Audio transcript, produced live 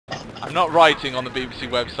I'm not writing on the BBC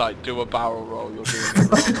website, do a barrel roll, you're doing it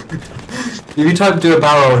wrong. If you type do a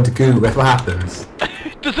barrel roll into Google, guess what happens?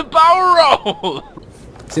 Does a barrel roll!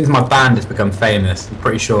 Since my band has become famous, I'm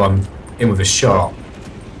pretty sure I'm in with a shot.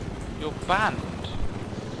 Your band?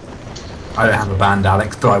 I don't have a band,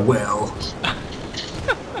 Alex, but I will.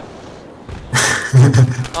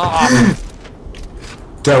 Oh.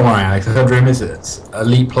 Don't worry, Alex, I heard rumours that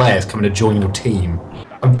elite players coming to join your team.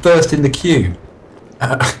 I'm first in the queue.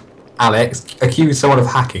 Alex, accuse someone of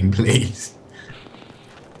hacking, please.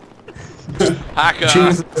 Hacker!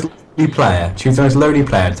 Choose the most lonely player. Choose the most lonely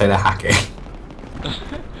player and say they're hacking. Oh,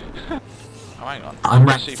 hang on. I'm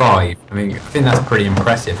ranked 5. I mean, I think that's pretty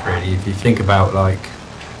impressive, really. If you think about, like,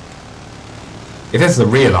 if this is a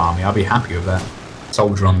real army, I'd be happy with that.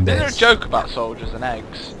 Soldier on Is there a bits. joke about soldiers and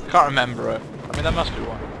eggs? Can't remember it. I mean, there must be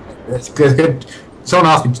one. It's good. Someone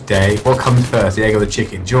asked me today, what comes first, the egg or the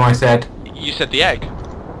chicken? Do you know what I said? You said the egg.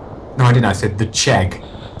 No, I didn't. I said the cheg.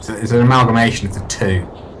 So it's an amalgamation of the two.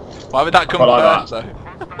 Why would that come first, though?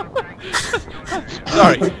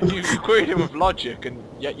 Sorry, you queried him with logic, and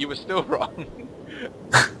yet you were still wrong.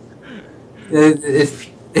 If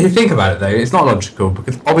you think about it, though, it's not logical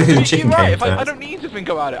because obviously the chicken You're right. came I first. don't need to think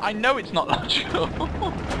about it. I know it's not logical.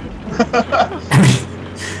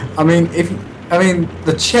 I mean,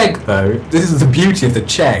 the cheg though. This is the beauty of the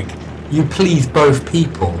cheg. You please both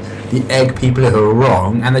people. The egg people who are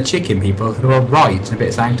wrong, and the chicken people who are right and a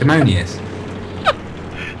bit sanctimonious.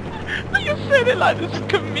 You said it like there's a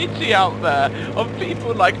committee out there of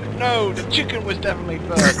people like, no, the chicken was definitely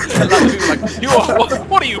first. And like people like, you are,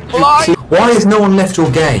 what are you, blind? Why has no one left your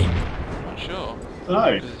game? Not sure.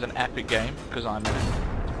 No. This is an epic game because I'm in it.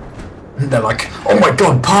 And they're like, oh my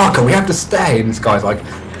god, Parker, we have to stay. And this guy's like,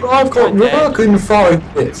 I've got work in 5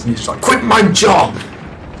 minutes. And he's just like, quit my job.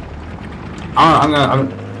 I'm gonna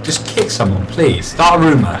just kick someone, please. Start a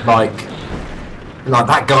rumour, like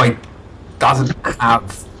that guy doesn't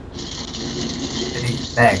have any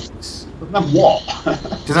legs. Doesn't have what?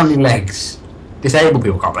 Doesn't have any legs. Disabled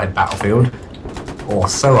people can't play Battlefield, or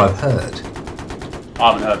so I've heard. I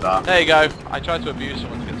haven't heard that. There you go. I tried to abuse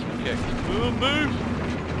someone to get someone kicked. Move!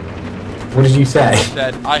 What did you say? I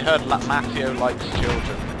said, I heard Matteo likes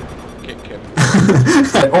children. Kick him.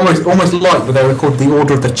 almost like when they recorded the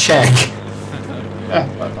Order of the Cheg. Yeah,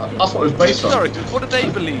 that's what it was based on. Sorry, what do they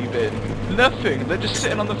believe in? Nothing. They're just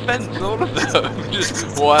sitting on the fence, all of them.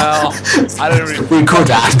 Just, well, I don't really... We could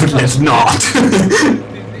add, but let's not.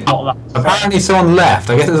 Apparently someone left.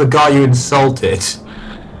 I guess there's a guy you insulted.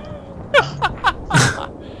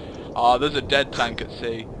 Oh, there's a dead tank at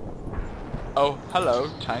sea. Oh, hello,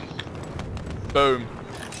 tank. Boom.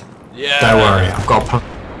 Yeah. Don't worry, I've got.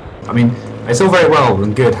 I mean, it's all very well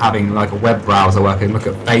and good having like a web browser where I can look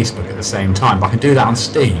at Facebook at the same time, but I can do that on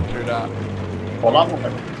Steam. True that. Well, that one.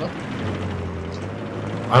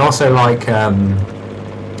 I also like.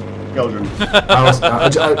 Children. I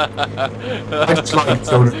just like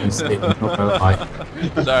children on Steam. Not gonna lie.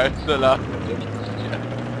 Sorry, still laughing.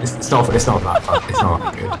 It's not that fun. It's not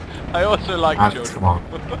that good. I also like children. Come on.